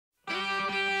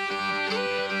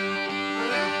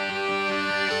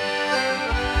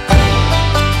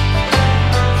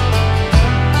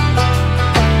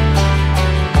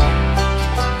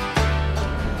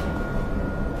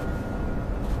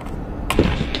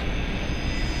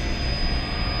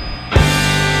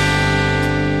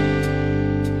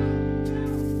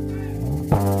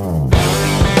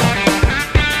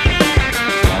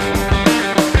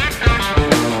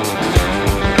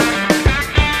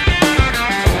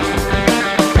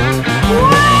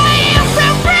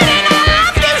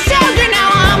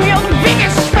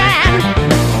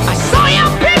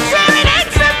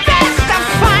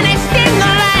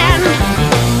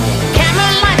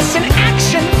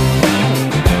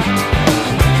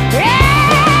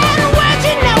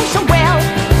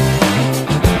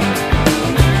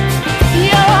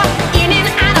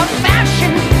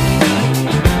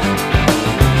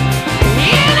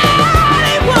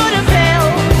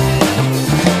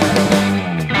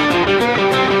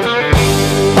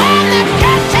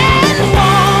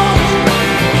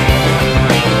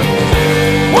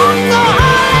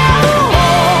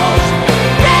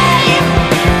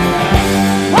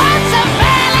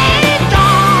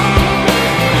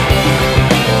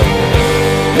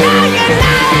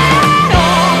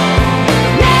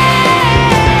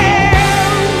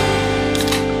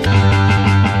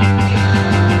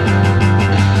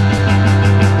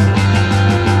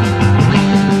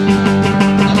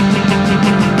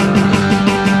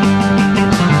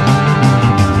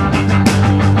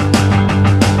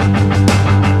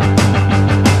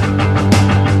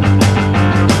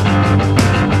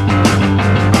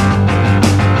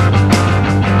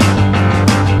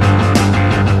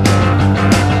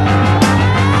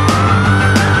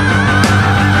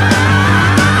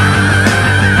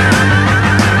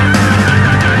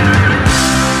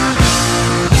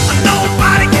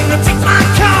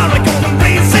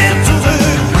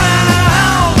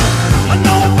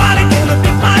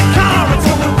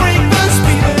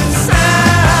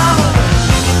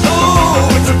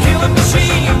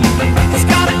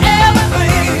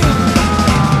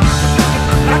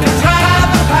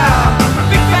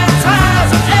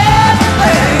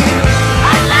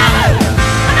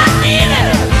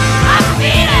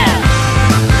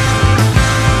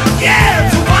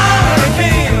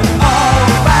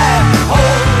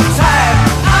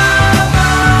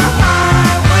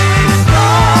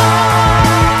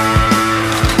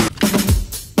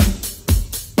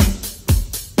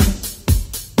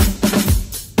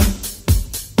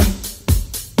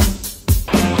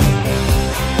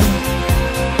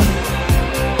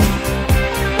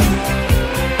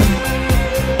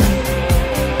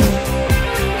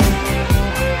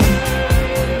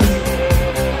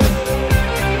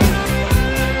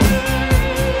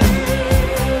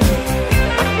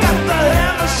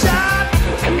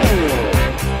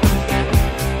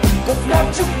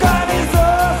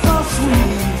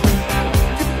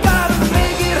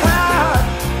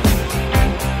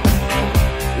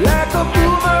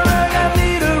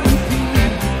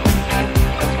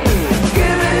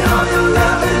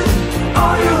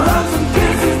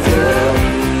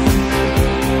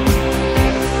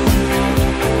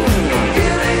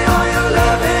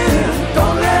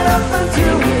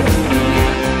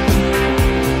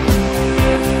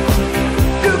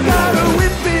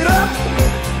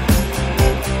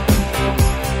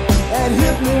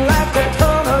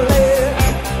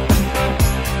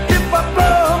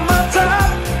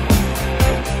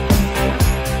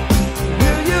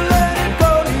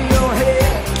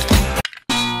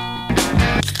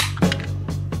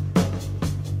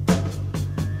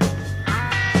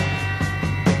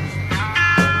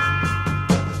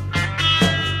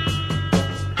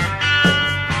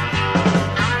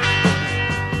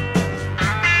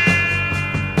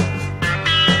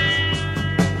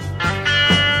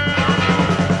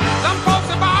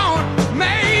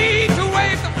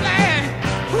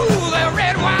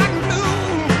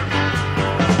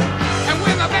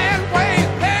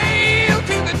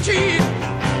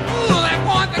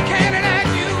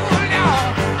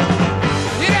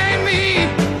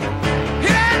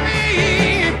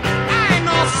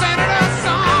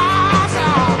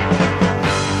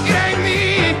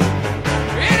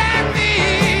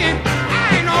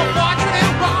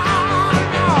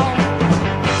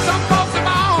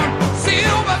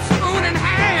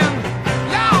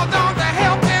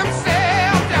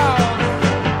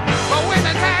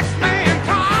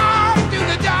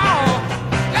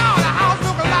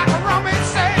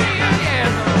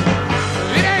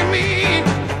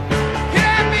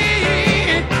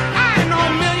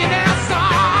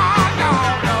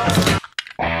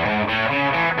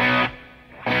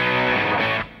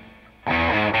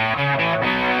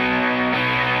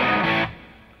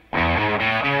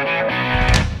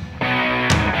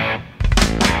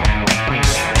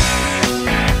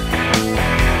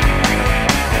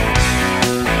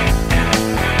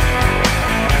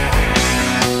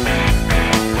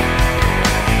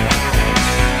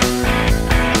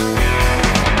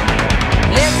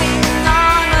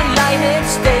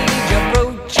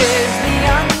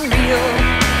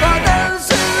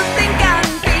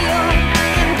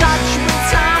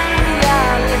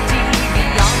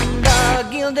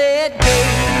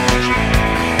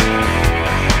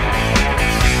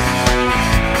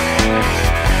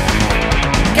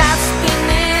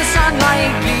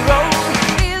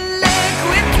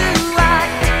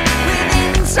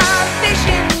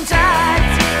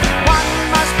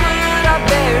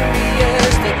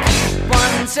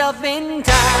myself in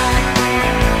time.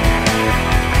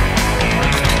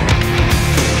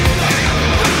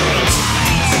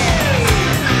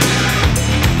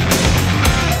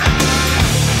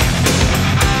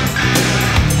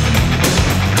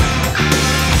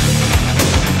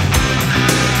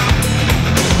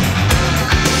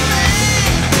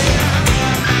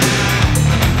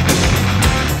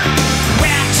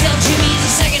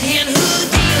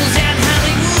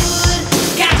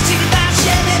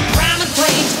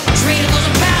 Dream was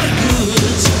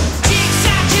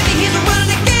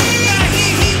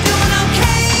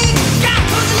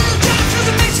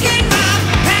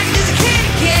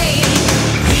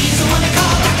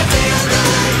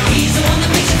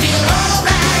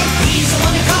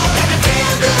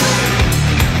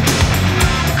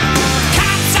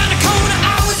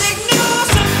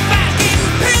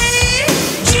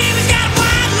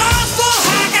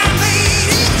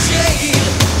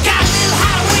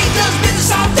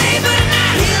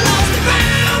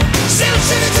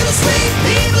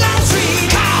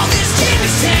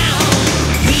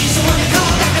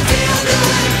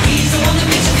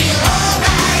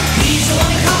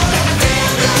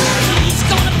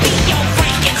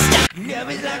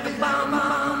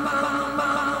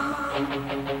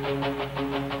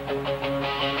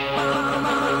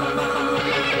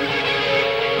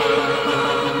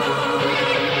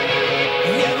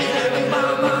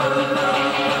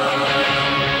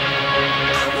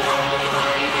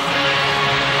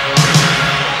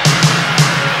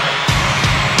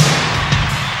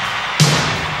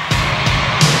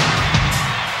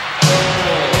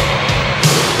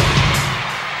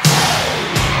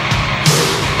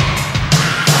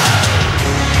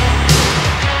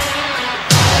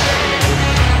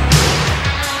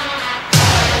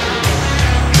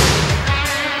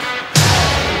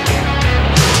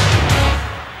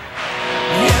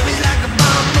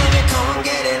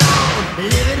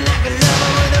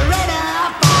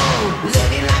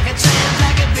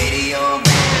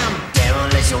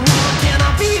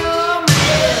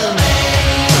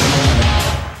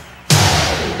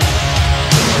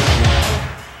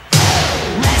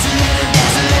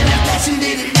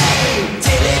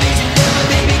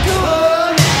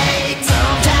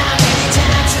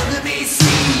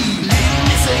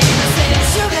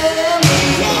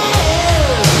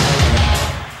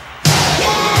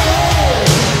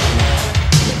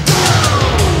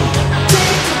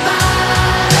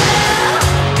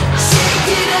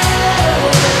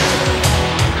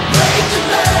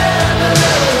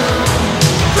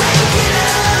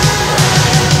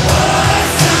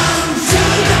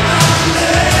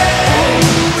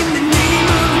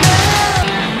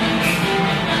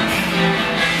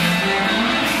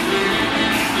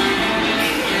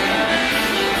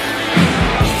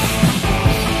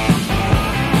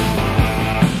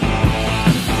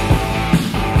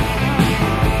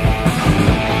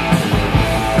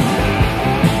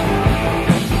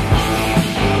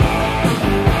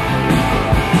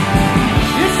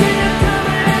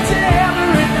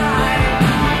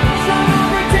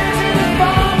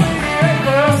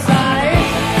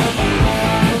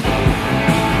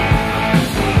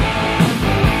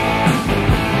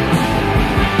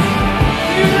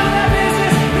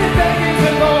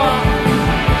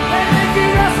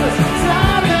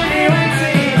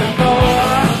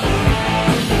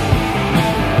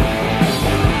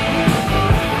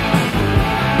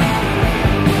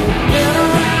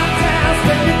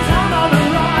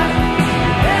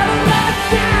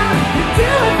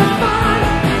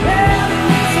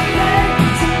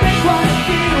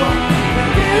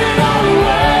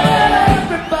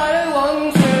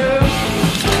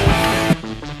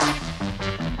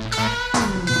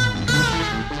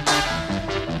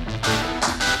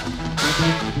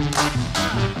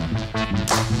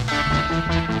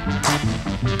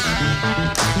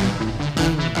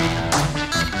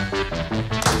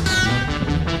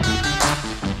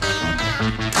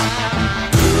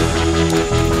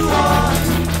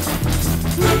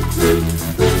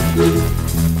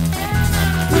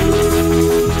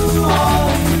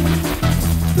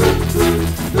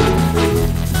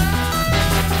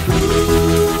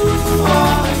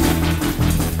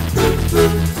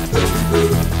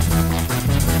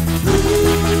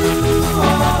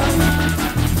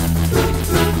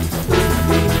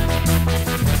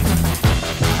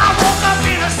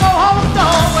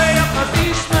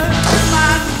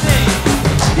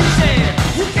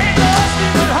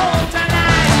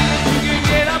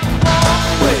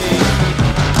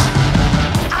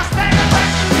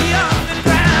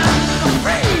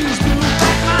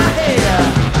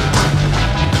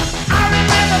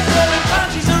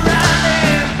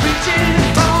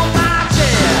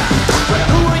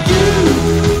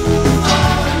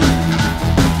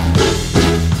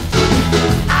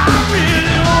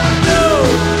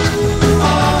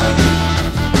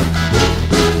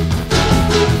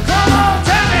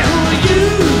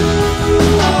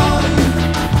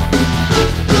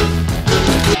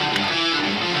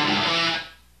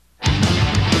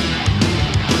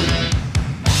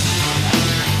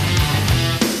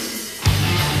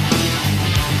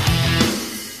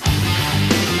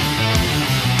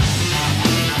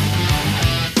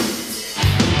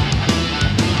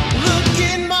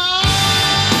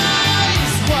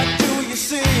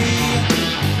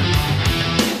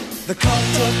the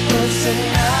cult of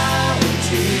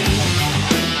personality.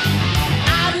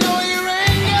 I know your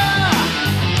anger,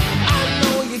 I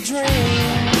know your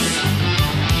dreams.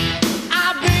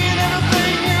 I've been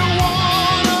everything you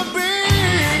wanna be.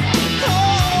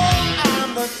 Oh,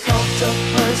 I'm the cult of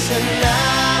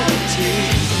personality.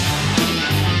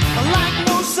 Like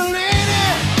Mussolini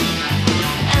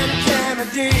and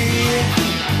Kennedy,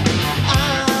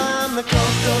 I'm the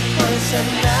cult of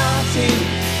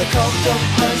personality. The cult of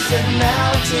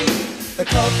personality. The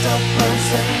cult of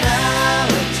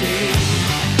personality.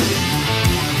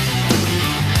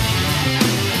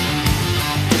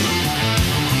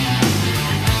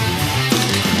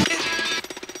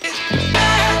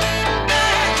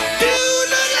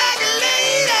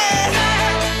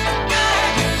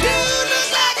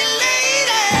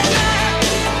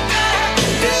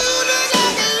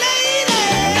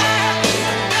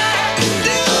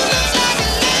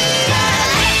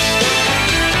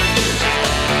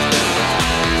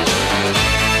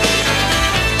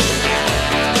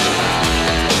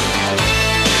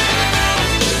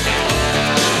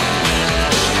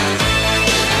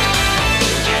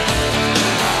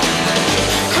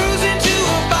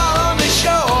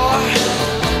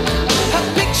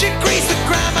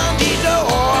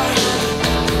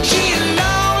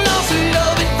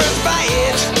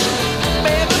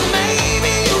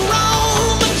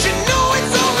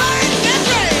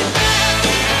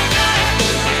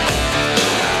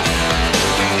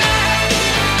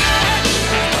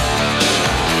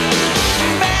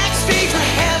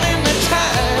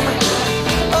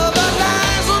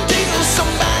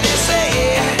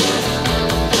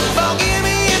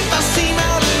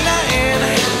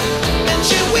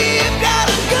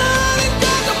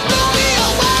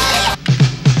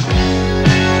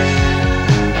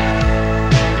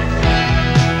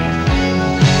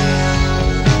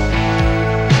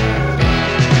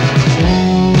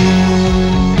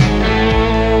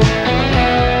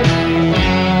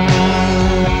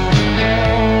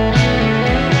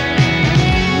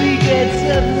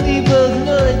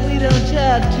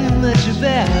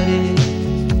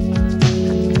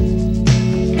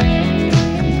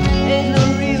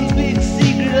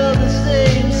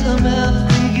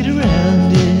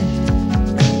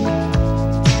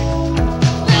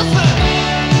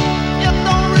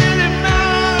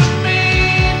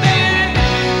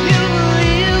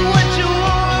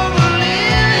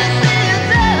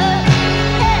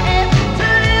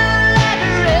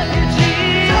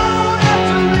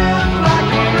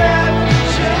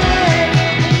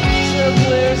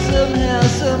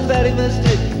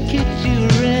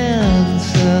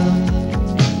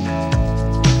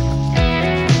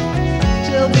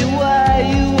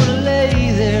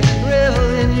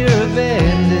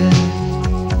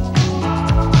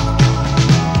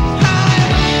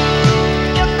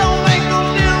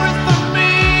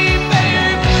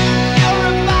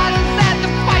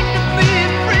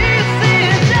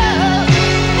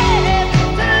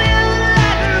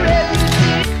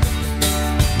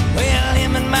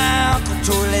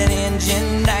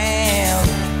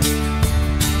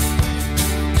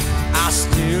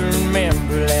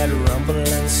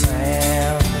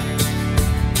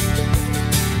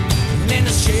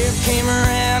 Came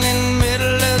around in the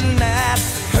middle of the night,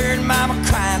 heard mama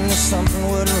crying that something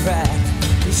wasn't right.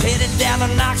 He's headed down to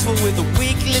Knoxville with a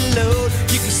weekly load.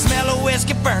 You can smell a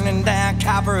whiskey burning down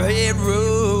Copperhead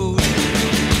Road.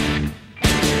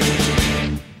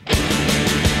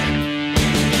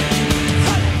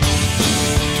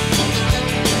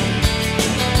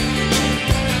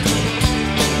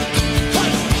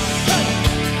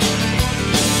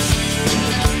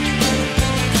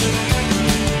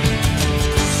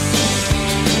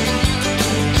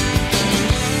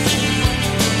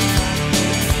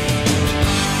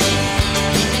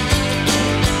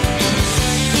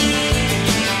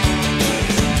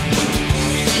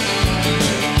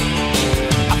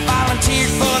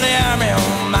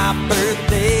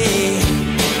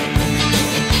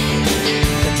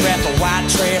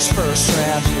 First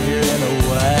round here in a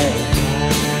way.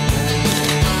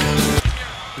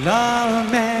 Law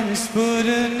man has put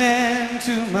an end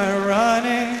to my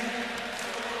running.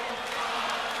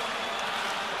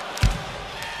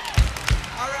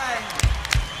 All right.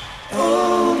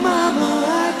 Oh mama,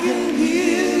 I can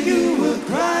hear you were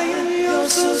crying. You're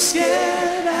so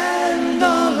scared and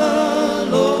all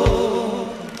alone.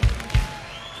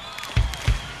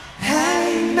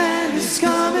 Hangman is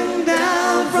coming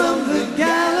down from the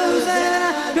gallows, and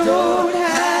I don't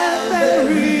have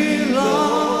very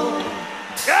long.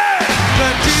 Yeah! The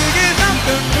jig is up,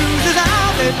 the news is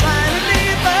out, they're trying to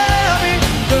leave us.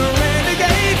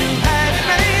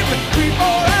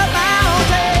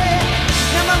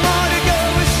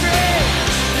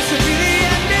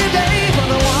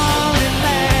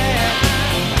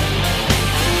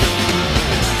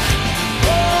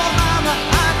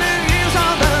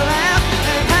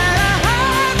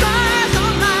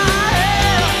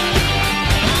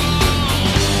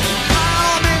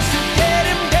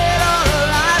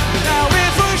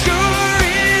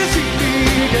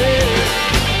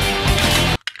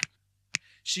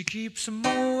 keeps a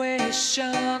Moet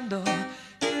Chandon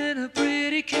in a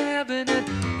pretty cabinet.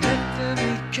 Let them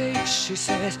eat cake, she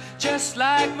says, just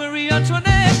like Marie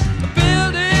Antoinette.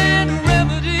 Building a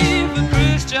remedy for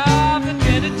Khrushchev and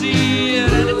Kennedy.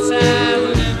 At any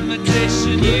time, an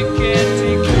invitation you can't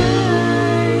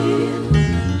decline.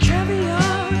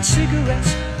 Caviar and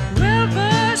cigarettes, well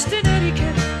versed in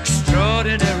etiquette,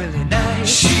 extraordinarily nice.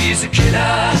 She's a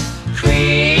killer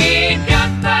queen,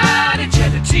 gunpowder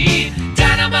gelatine,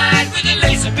 dynamite with a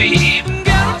laser beam,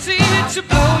 guaranteed to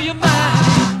blow your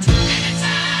mind.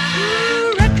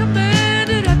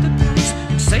 Recommended at the price,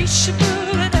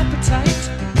 insatiable and appetite.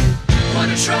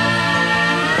 Wanna try?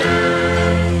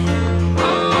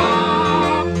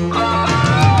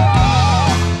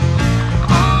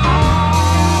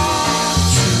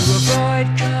 To avoid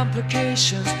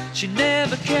complications, she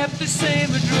never kept the same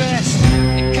address.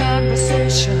 In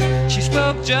conversation, she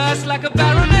spoke just like a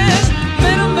baroness.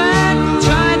 Middleman from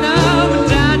China went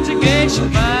down to Geisha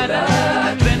Minor.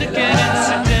 Then again,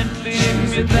 incidentally,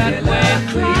 me that way.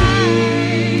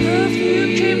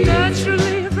 Perfume came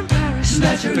naturally from Paris,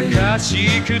 because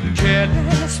she couldn't care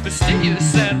less,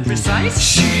 fastidious and precise.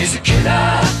 She's a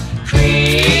killer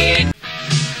queen.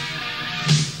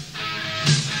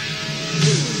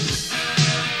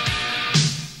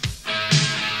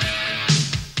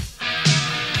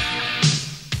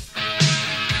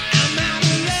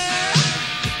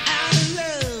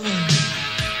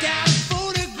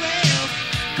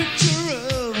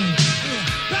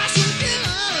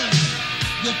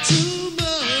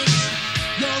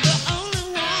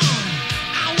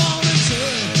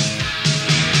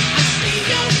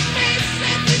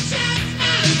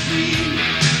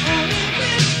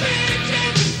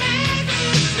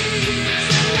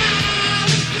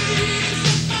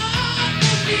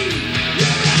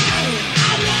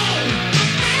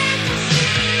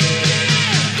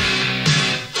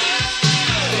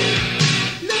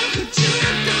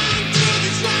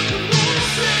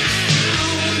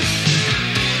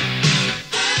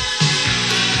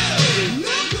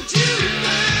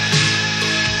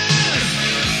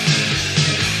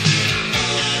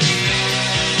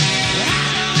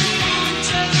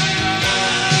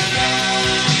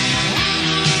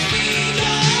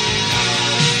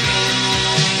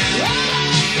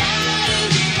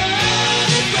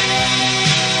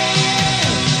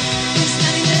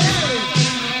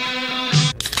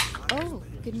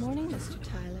 Good morning, Mr.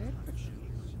 Tyler.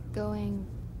 Going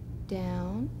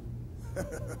down? Working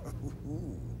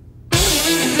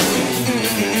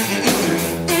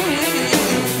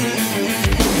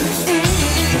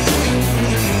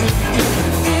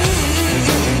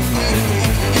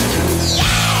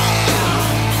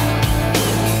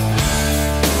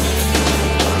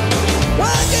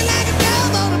like a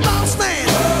dove on a boss man.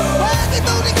 Working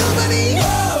for the company.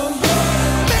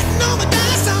 Betting on the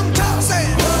dice I'm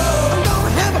tossing. I'm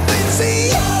gonna have a fantasy.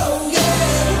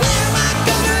 Where am I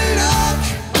gonna look?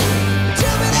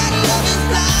 Tell me that love is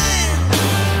blind.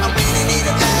 I really need a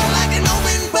girl like an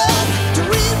open book to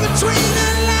read between the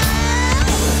lines.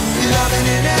 Loving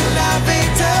in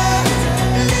elevator,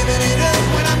 living it up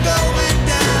when I'm going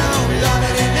down.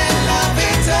 Loving in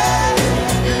elevator,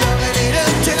 loving it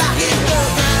up till I hit the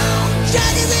ground.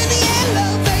 Shaggy's in the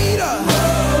elevator,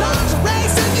 lungs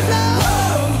race and you blow.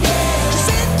 She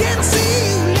said, can I see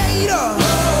you later?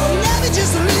 Love you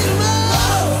just a little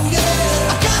more.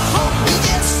 I got hope we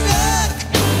get stuck.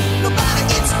 Nobody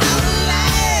gets out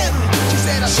alive. She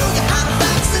said, I'll show you how to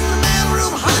box in the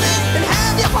mailroom, honey, and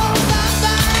have you home by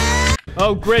five.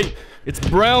 Oh, great. It's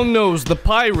Brown Nose, the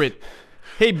pirate.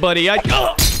 Hey, buddy,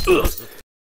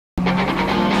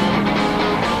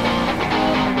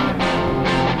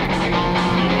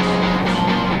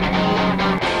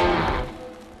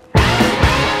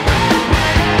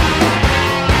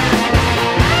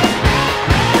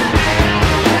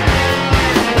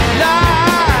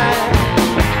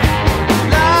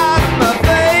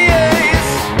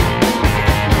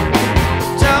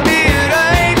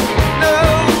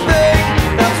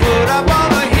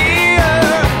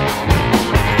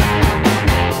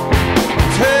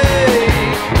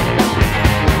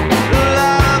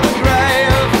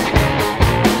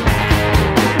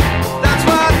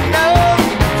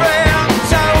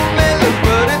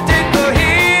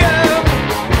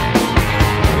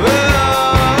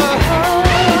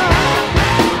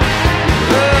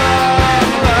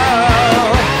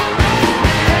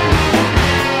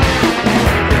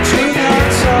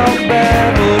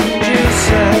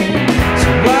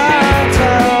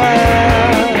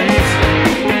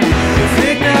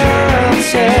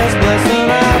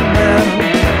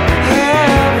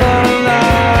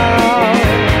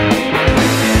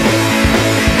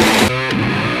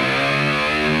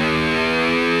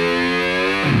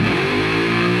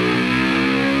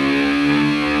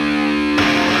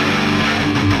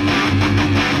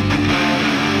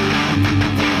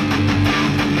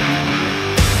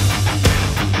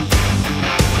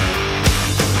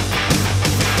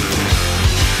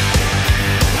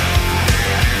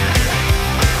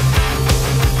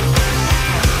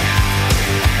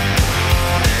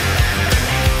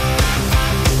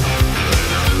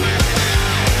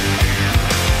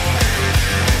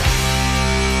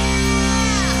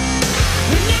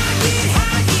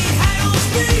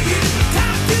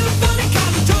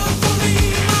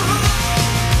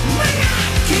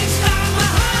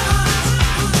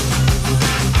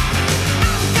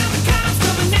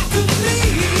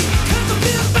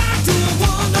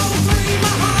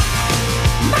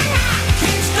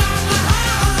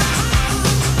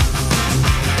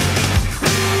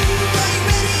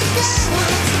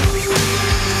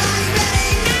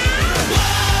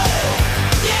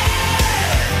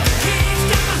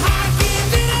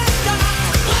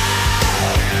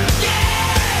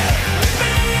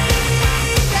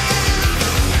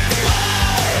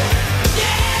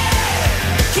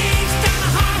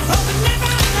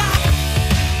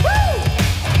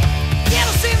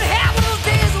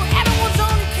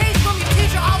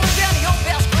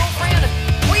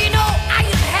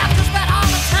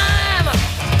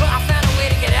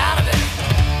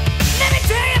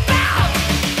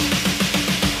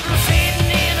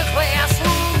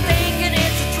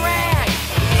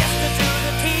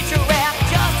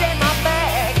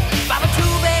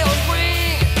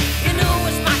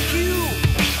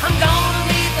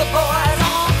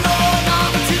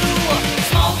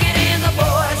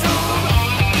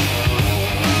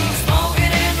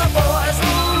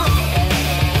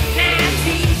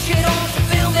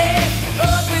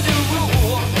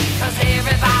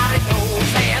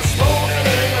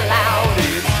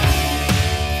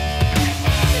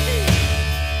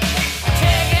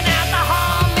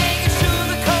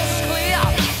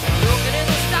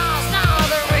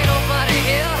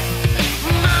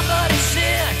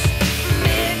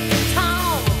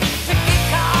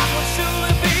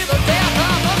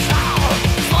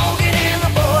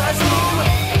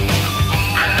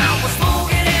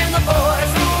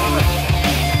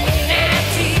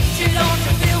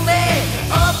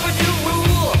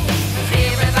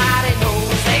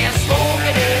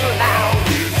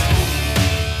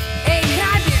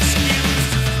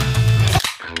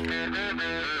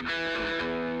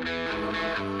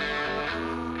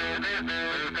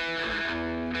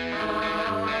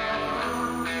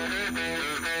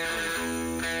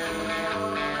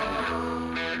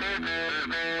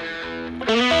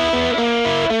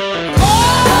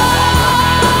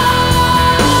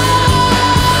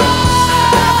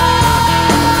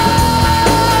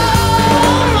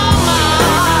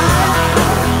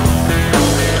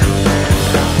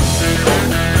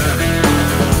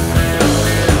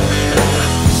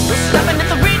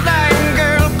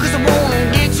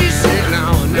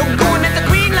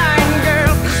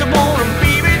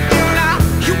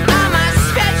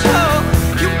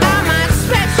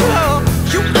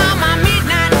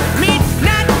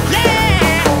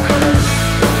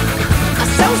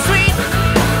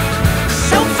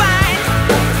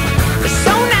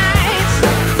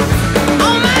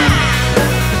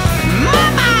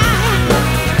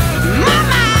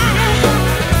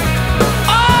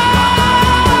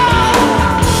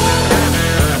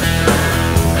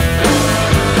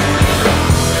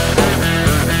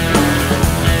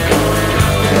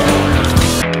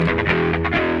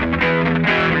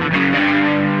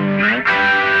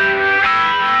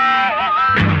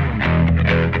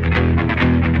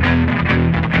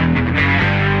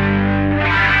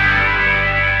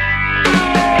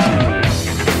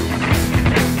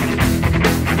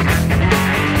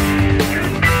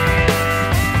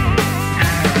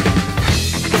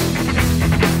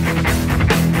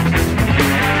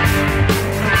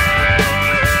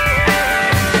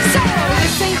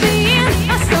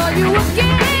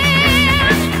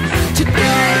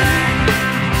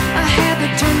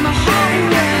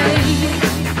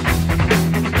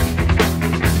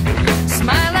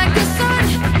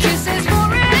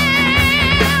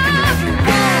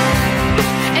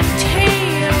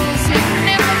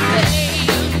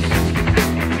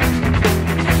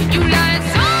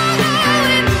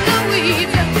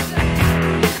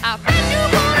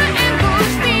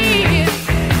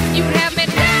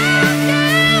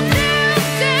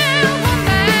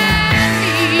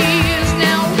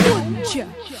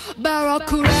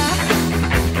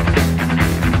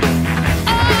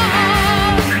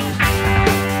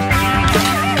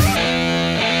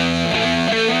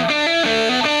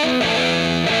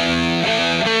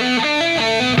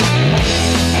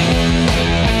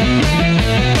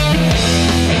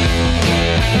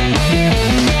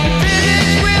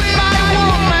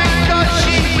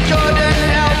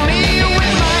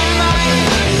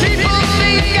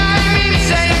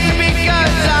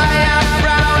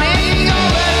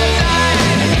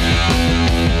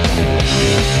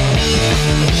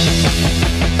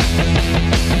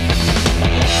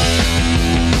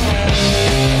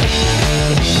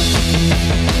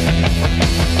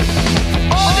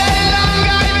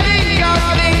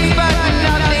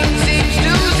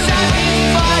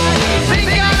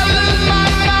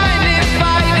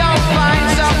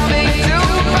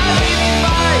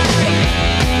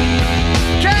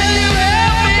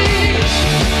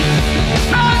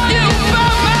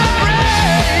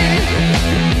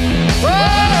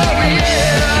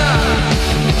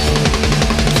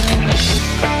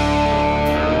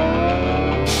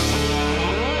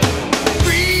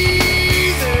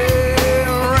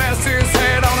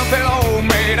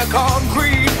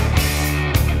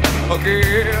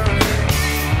 again.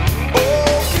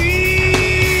 Oh,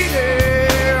 please,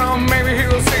 yeah, maybe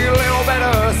he'll see a little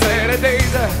better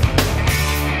Saturdays.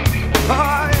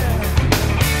 Oh, yeah.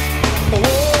 Oh,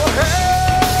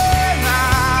 hey,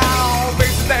 now,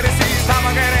 faces that he sees time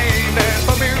again ain't that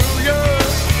familiar.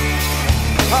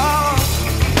 Oh,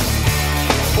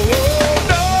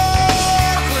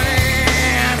 darling,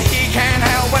 he can't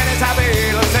help when it's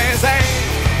happy. Let's say, hey.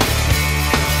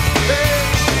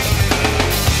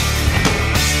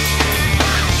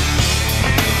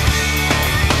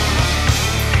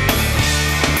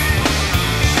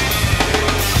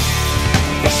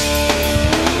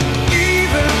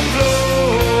 Even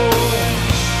though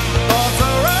thoughts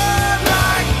are red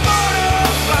like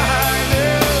butterflies,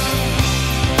 yeah.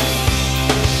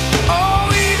 Oh,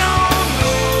 we don't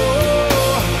know,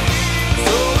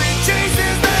 so he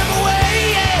chases them away,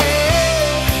 yeah.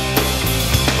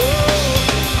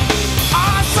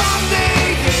 Oh, someday,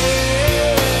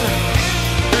 yeah,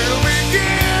 he'll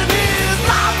begin his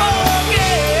life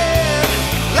again,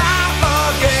 life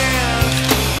again.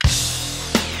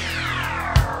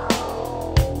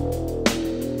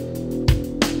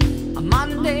 A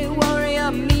Monday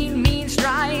warrior, mean, mean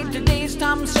stride. Today's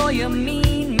Tom Sawyer,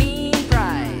 mean, mean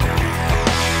pride.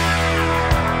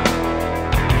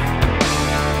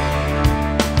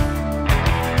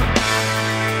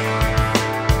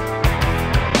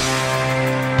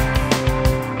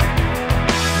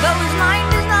 Though his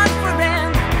mind is not for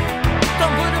rent,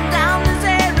 don't put him down as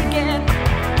arrogant.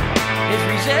 His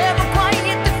reserve a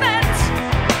quiet defense,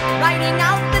 writing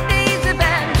out the day's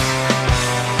events.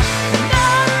 No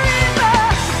river.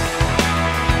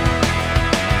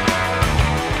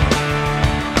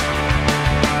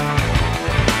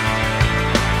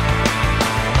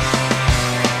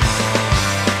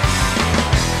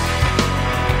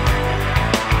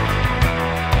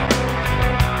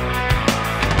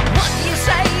 What do you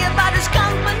say about his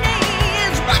company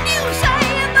is what you say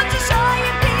about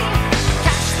society.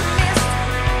 Catch the mist,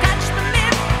 catch the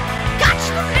myth, catch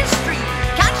the mystery,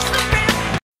 catch the riff.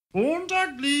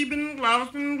 Montag lieben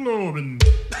Glauben globen.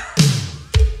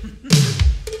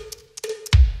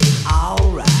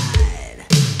 Alright.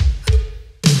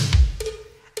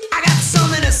 I got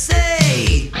something to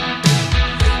say.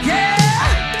 Yeah.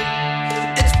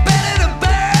 It's better to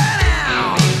burn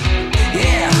out.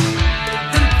 Yeah.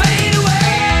 Than fade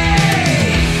away.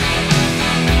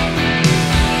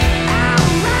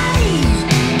 Alright.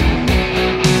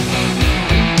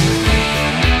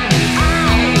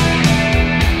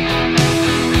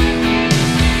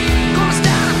 Gonna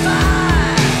stop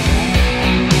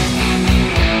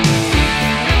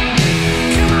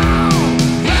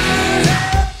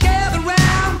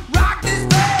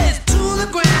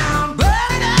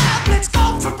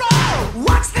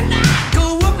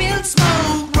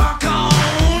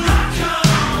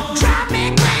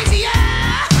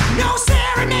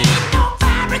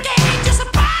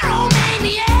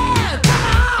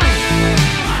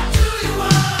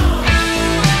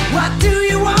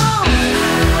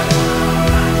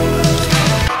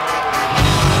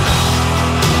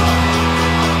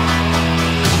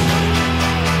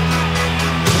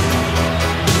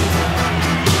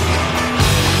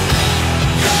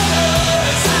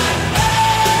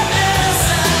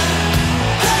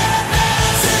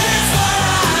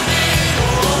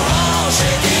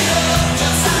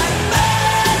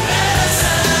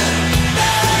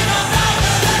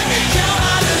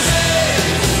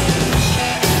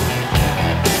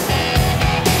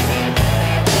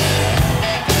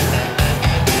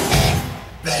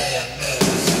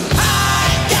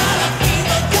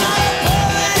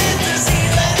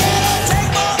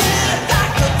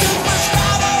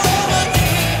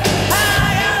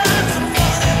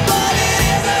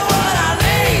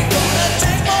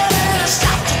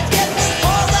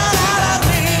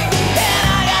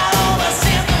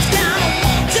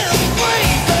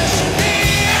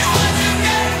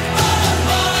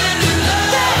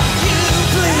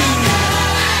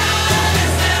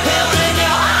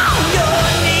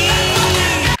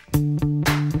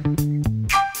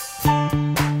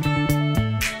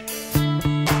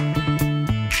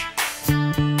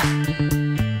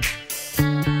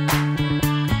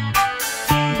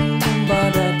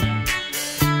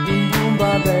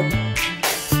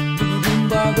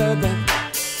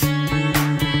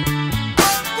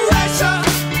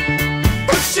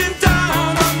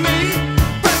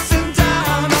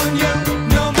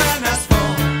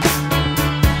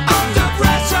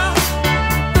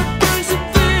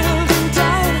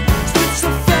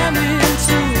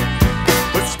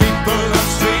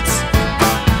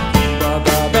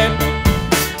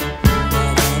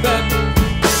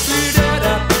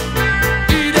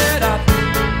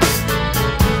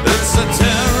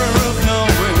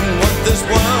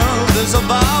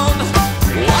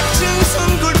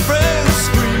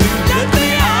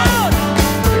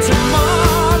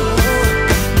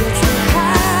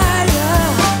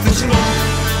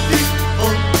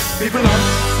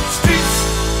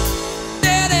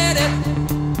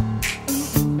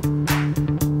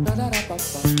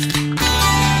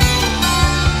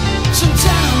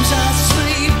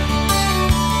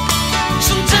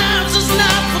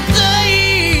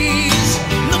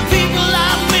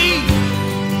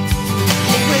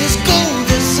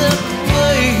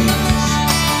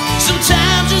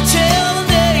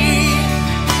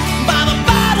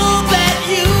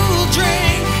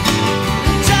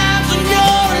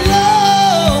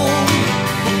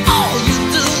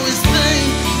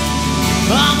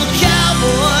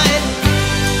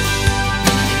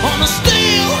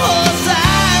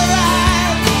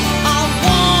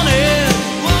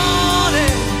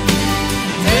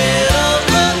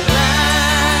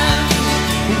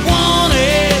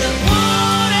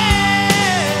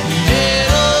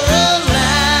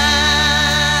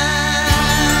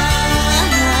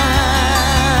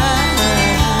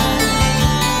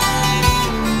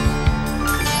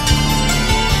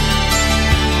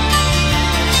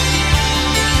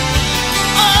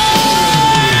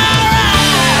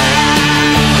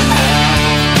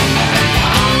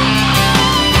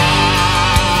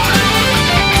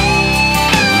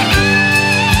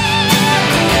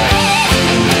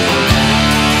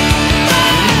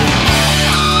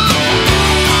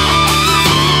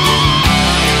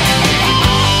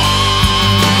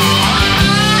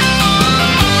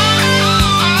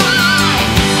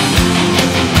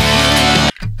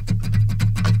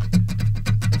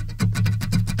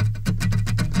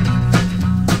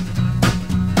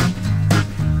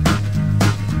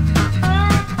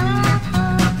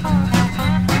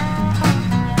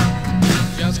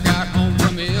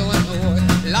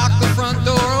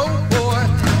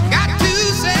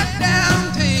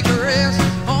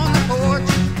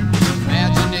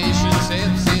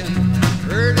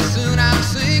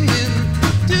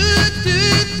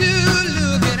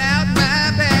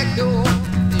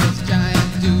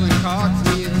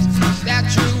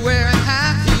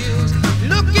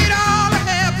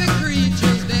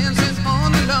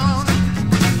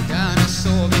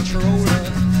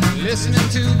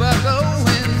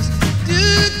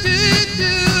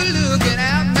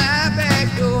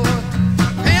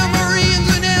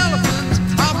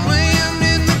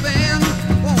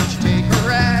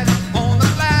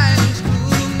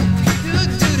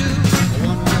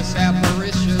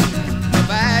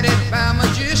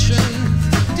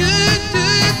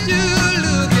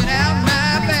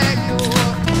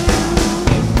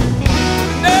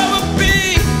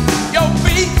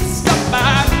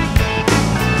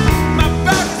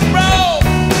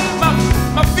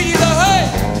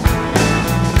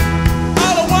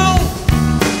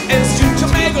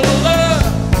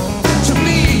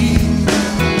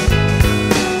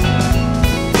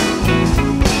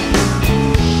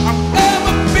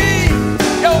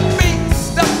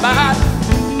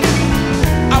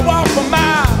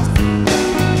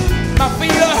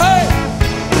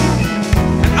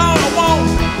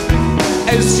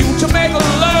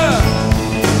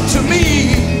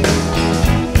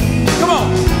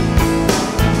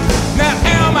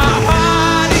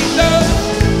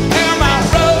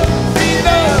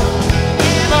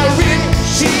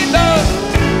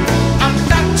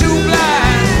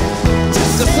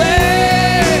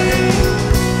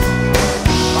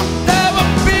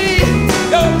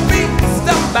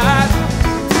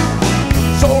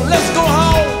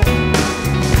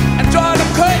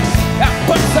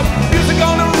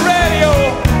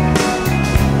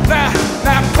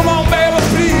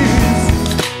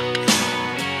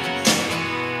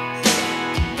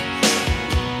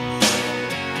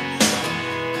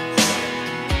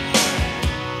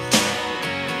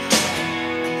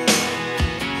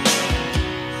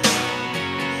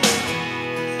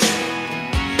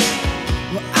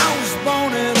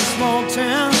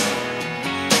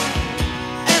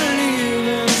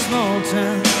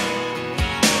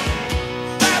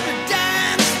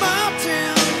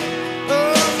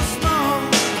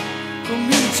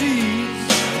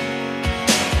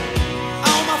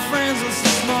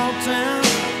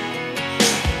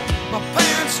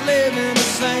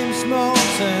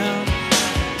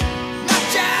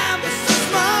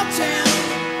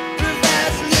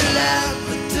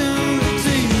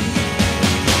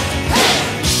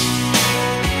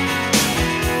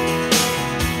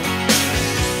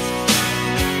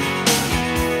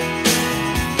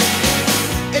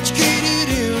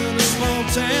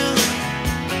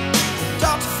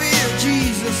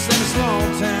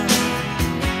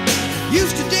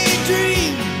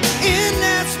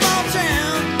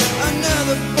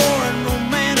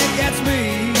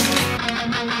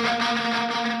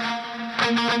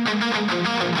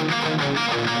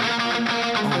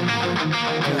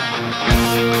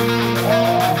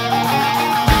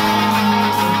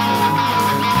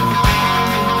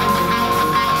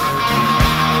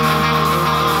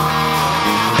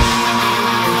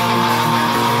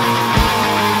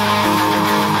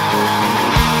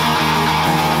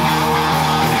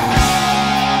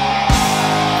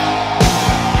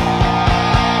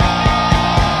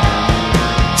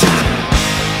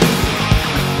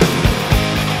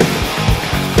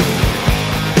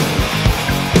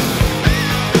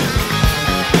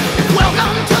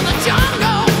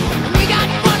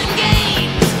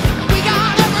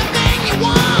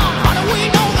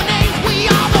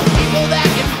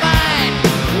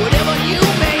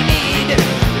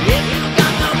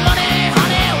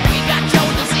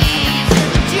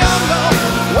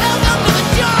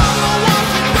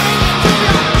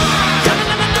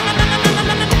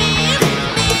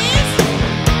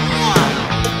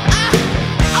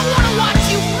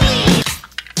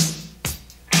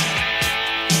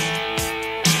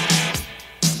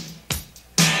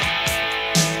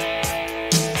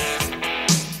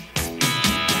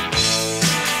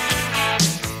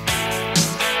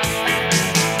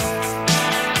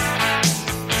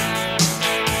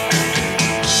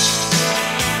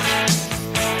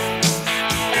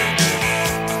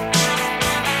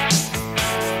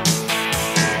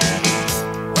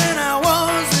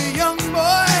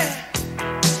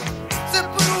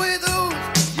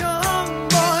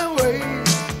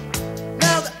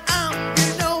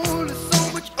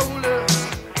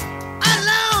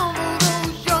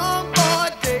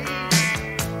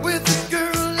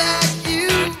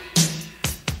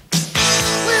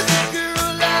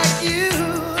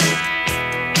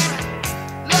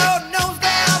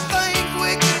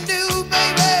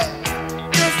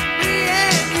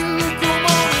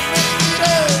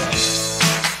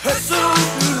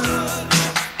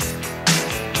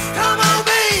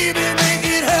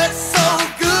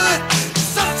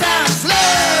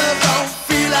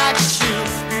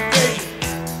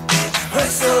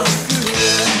so good.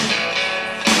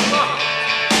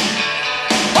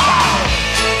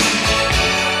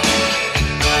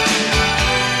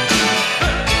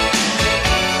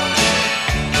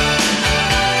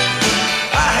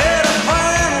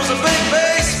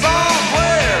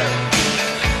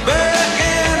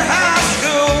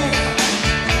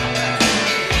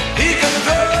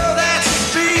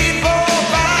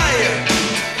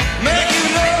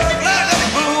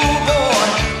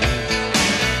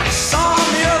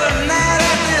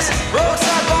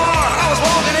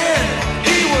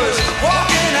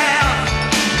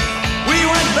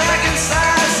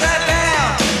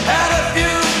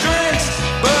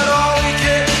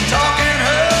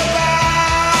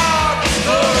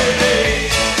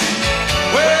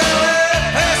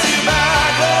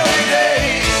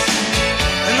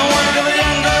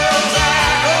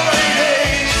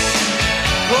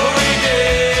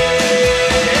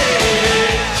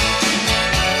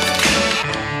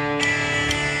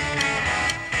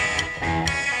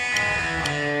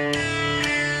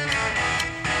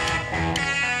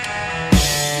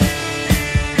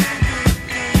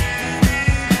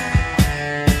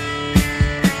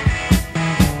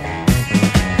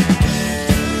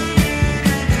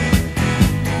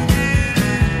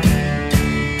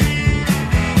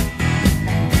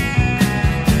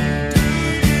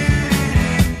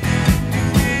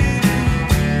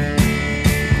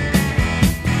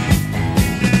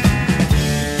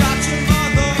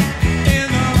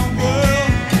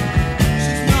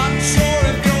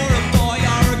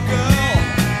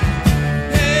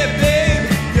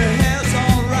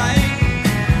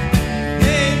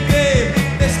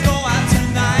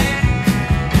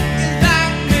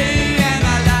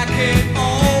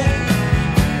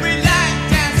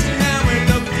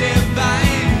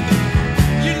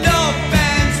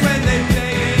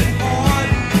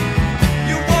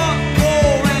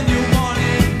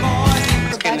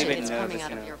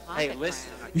 Hey, listen.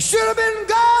 You should have been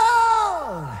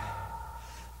gone,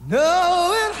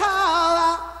 knowing how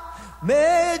I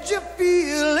made you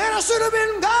feel, and I should have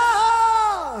been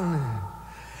gone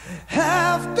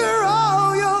after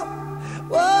all your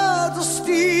words of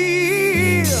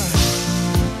steel.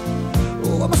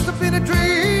 Oh, I must have been a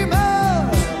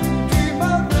dreamer,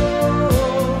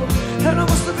 no, and I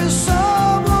must have been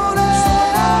someone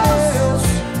else,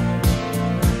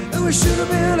 and we should have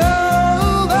been over.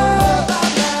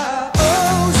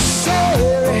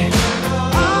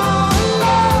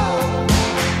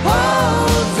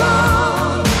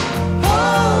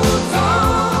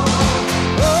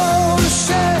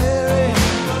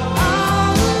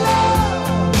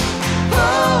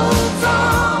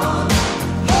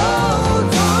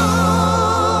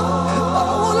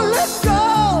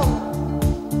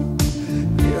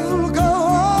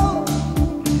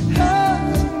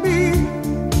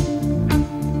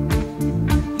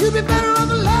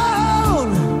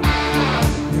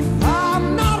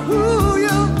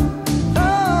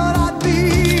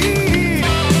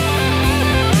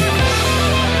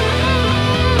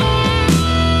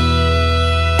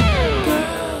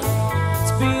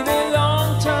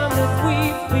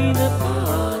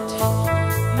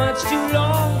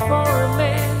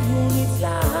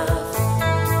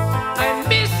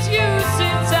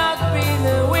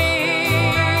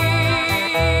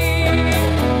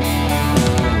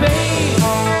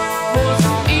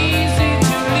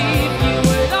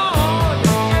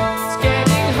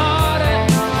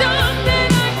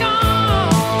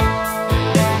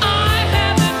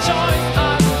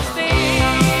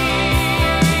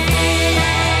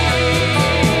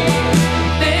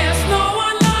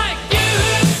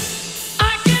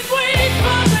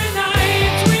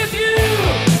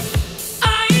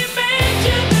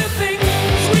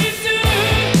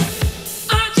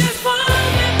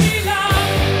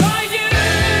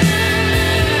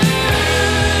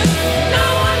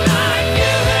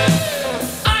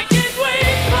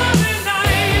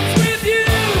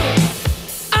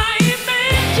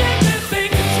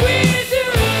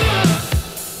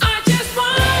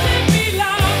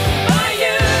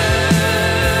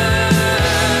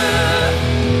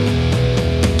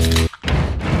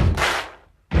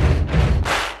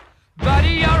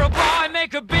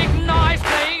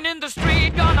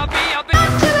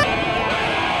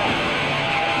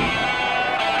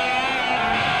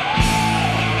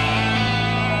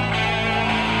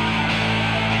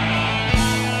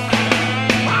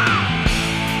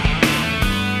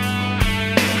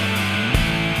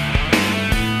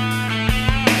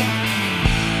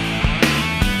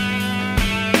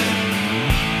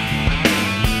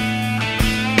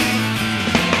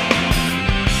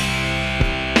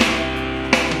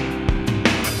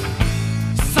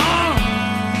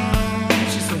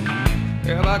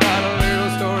 Well, I got a little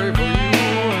story for you.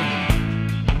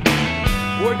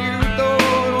 What you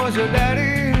thought was your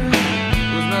daddy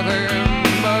was nothing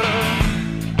but a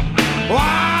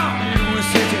while you were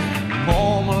sitting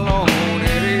home alone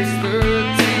at age 13.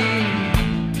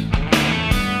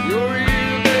 Your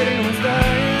real daddy was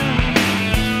dying.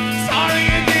 Sorry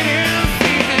you didn't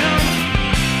see him,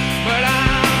 but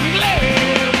I'm glad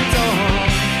we told.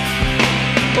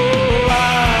 Oh,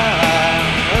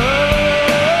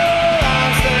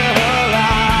 I'm still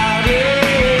alive, yeah.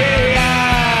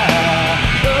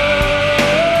 Oh,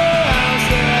 I'm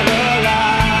still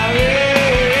alive, yeah.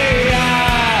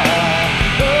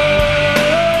 Oh,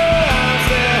 I'm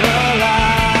still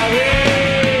alive, yeah.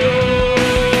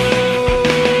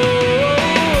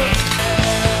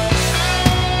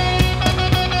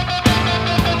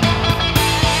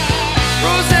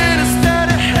 Rosanna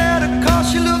started had a car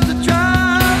she loved to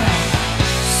drive.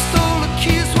 Stole the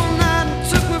keys one night and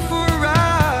took me for a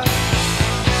ride.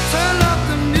 Turned up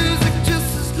the music just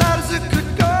as loud as it could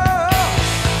go.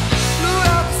 Blew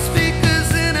out the speakers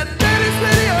in her daddy's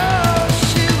radio.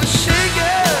 She was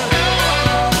shaking,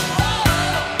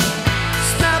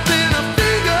 snapping her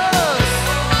fingers.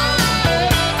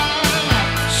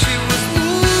 She was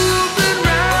moving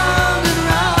round and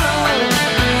round.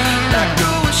 That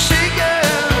girl was shaking.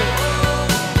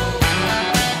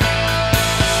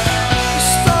 We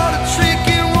started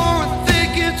drinking, weren't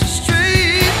thinking too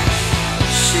straight.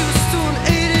 She was doing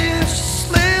 80 and she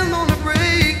slammed on the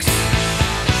brakes.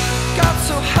 Got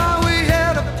so high we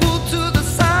had to pull to the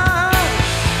side.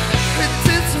 We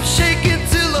did some shaking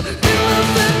till the middle of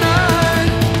the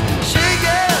night.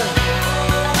 Shaking,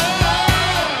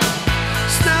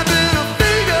 snapping her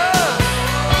fingers.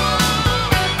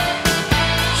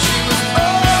 She was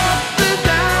up and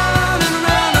down and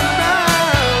round and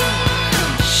round.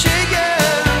 Shaking.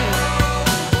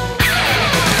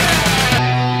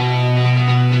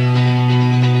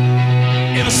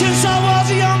 Ever since I was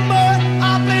a young boy,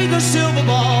 I played the silver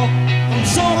ball. From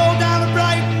Soho down to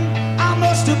Brighton, I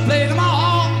must have played them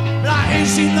all. But I ain't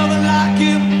seen nothing like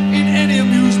him in any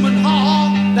amusement hall.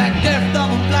 That deaf,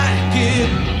 dumb, and blind kid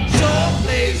sure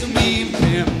plays a mean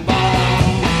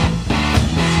pinball.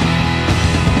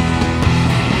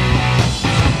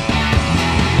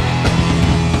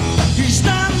 He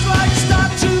stands like a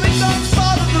statue, he comes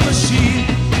part of the machine.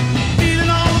 Feeling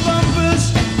all the bumpers,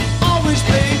 always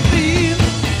playing clean.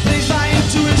 Plays by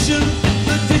intuition,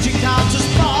 the digit counts as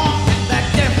far. That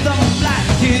deaf, dumb, and blind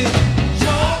kid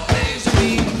sure plays a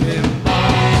mean pinball.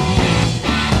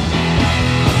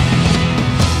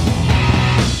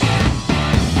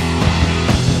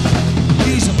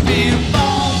 He's a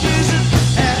pinball wizard,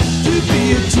 has to be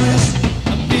a twist.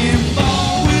 A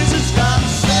pinball wizard's got a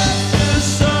set of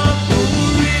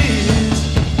submarines.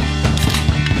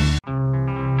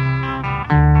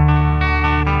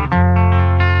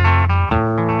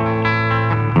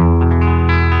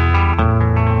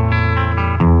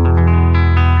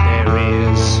 There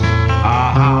is a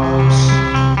house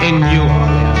in New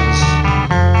Orleans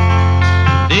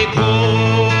they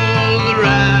call the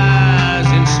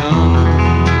Rising Sun,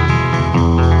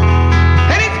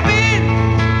 and it's been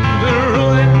the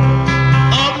ruin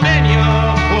of many a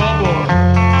poor boy.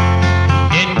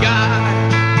 And God,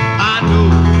 I know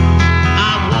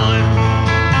I'm one.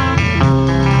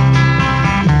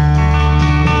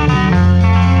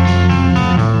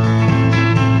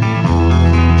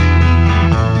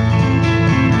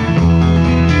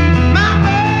 My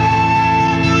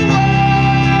mother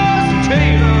was a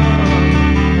tailor,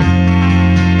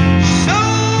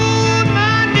 sewed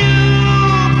my new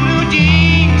blue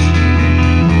jeans.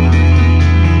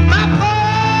 My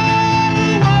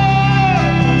father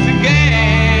was a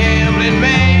gambling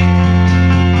man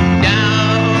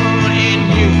down in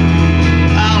New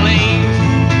Orleans.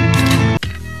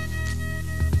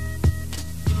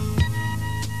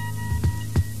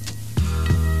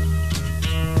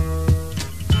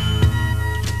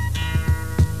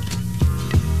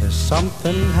 There's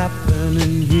something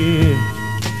happening here,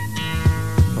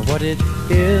 but what it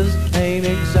is ain't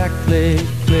exactly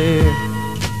clear.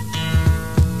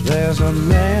 There's a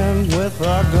man with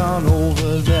a gun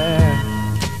over there,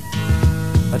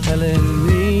 telling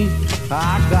me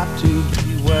I got to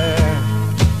beware.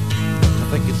 I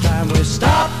think it's time we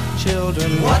stop,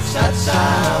 children. What's that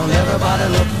sound? Everybody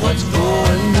look what's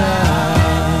going down.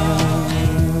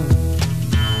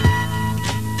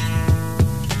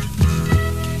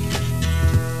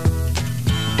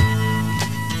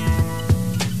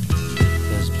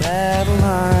 There's battle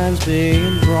lines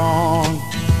being drawn.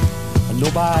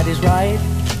 Nobody's right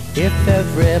if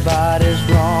everybody's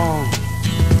wrong.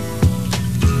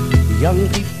 Young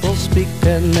people speak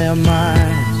in their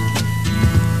minds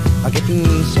are getting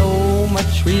so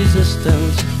much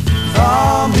resistance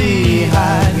from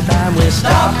behind. Time we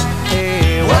stop.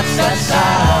 Hey, what's that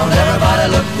sound? Everybody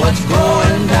look what's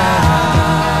going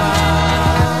down.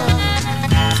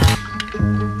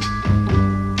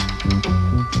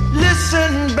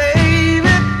 Listen, baby,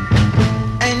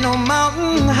 ain't no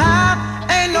mountain high,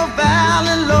 ain't no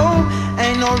valley low,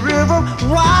 ain't no river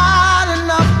wide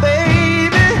enough,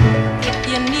 baby. If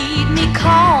you need me,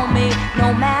 call me,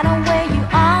 no matter where you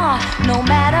are, no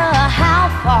matter how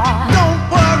far. Don't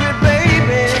worry,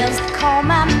 baby, just call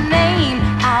my name,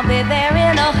 I'll be there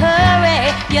in a hurry.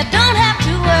 You don't have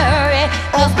to worry,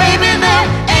 'cause baby, there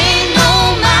ain't no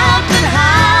mountain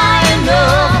high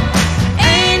enough,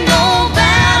 ain't no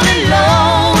valley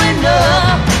low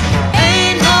enough,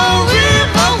 ain't no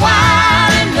river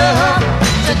wide enough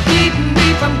to keep me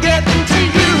from getting to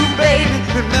you, baby.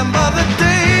 remember the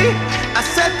day I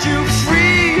set you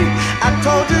free. I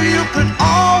told you you could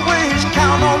always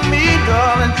count on me,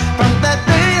 darling. From that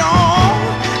day on,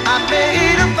 I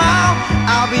made a vow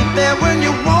I'll be there when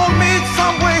you want me,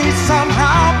 some way,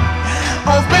 somehow.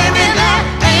 Oh, baby, there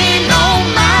ain't no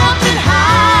mountain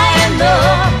high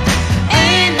enough,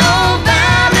 ain't no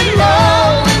valley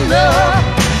low enough,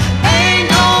 ain't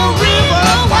no river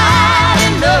wide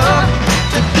enough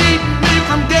to keep me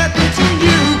from getting to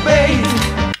you, baby.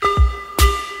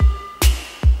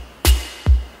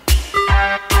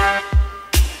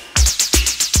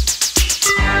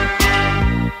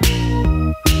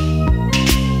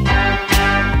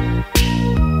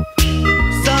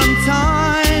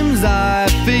 Sometimes I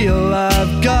feel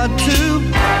I've got to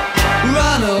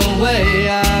run away,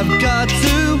 I've got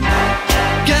to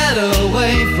get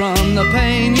away from the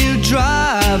pain you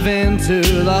drive into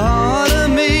the heart of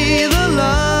me. The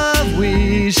love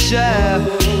we share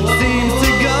seems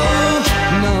to go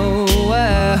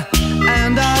nowhere,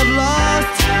 and I've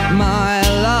lost my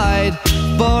light,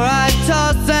 for I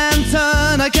toss and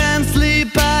turn, I can't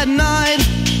sleep at night.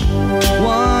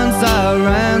 Once I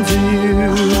ran to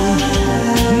you,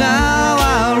 now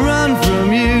I run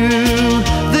from you.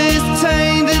 This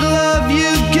tainted love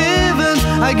you've given,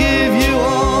 I give you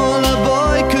all a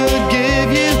boy could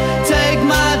give you. Take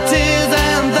my tears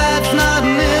and that's not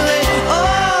nearly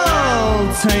all.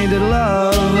 Tainted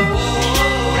love,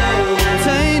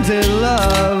 tainted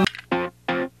love.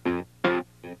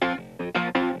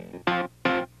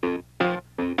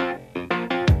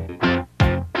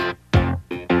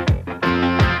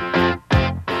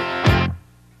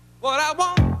 What I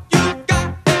want, you got,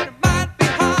 and it might be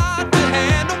hard to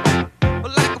handle.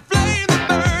 But like a flame that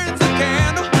burns a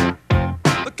candle,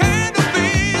 the candle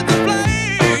feeds the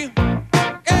flame.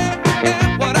 Yeah,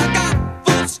 yeah, what I got,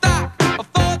 full stock of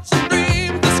thoughts and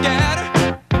dreams to scatter.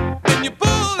 When you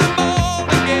pull them all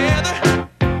together,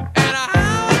 and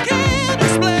how I can't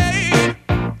explain.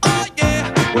 Oh yeah,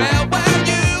 well,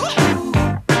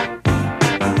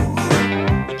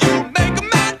 you make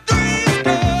my dreams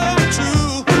come true.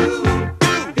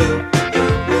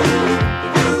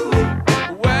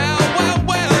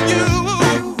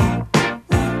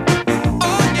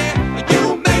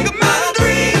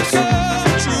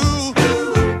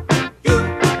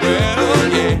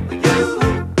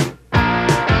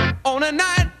 On a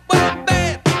night when a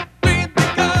bad dream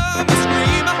become a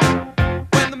screamer,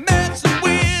 when the messing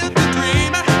with the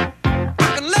dreamer, I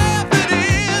can laugh it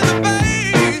in the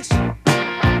face.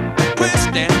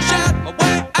 Twist and shout my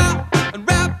way out and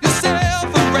wrap yourself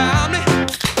around me.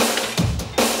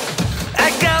 I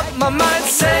got my mind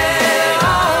set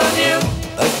on you.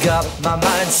 I got my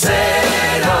mind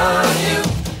set on you.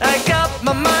 I got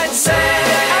my mind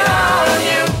set on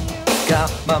you.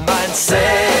 Got my mind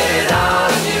set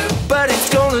on you. But it's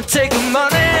gonna take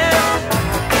money,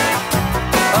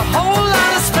 a whole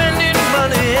lot of spending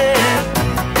money.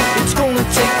 It's gonna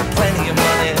take plenty of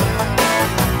money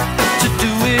to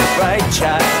do it right,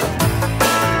 child.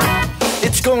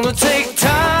 It's gonna take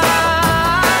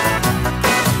time,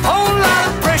 whole lot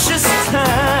of precious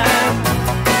time.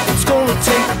 It's gonna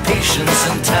take patience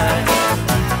and time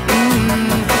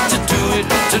to do it,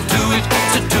 to do it,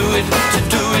 to do it, to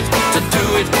do it, to do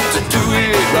it, to do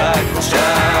it right,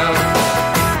 child.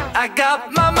 I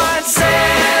got my mind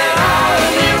set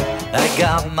on you. I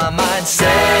got my mind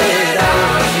set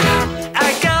on you.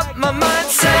 I got my mind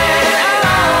set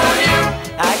on you.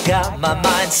 I got my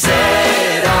mind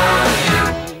set on you.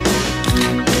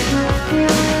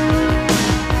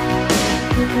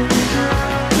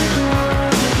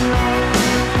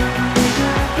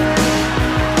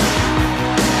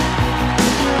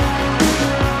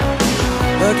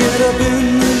 I get up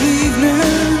in the evening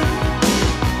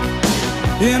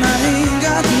and I ain't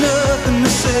got nothing to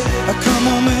say.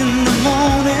 come home in the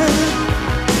morning,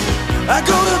 I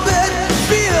go to bed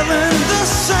feeling the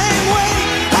same way.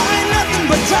 I ain't nothing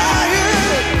but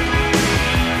tired.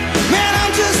 Man,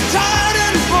 I'm just tired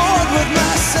and bored with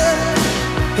myself.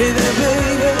 Hey there,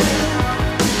 baby,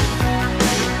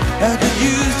 I could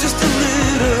use just a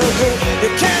little bit.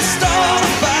 You can't start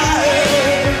a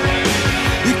fire.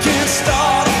 You can't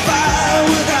start a fire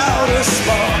without a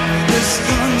spark. This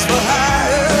gun's for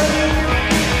hire.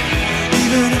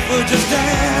 Even if we're just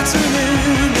dancing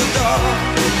in the dark.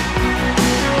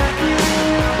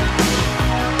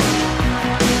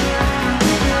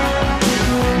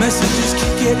 Messages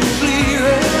keep getting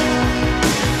clearer.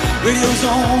 Radio's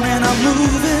on and I'm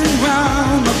moving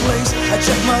round the place. I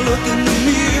check my look in the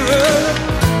mirror.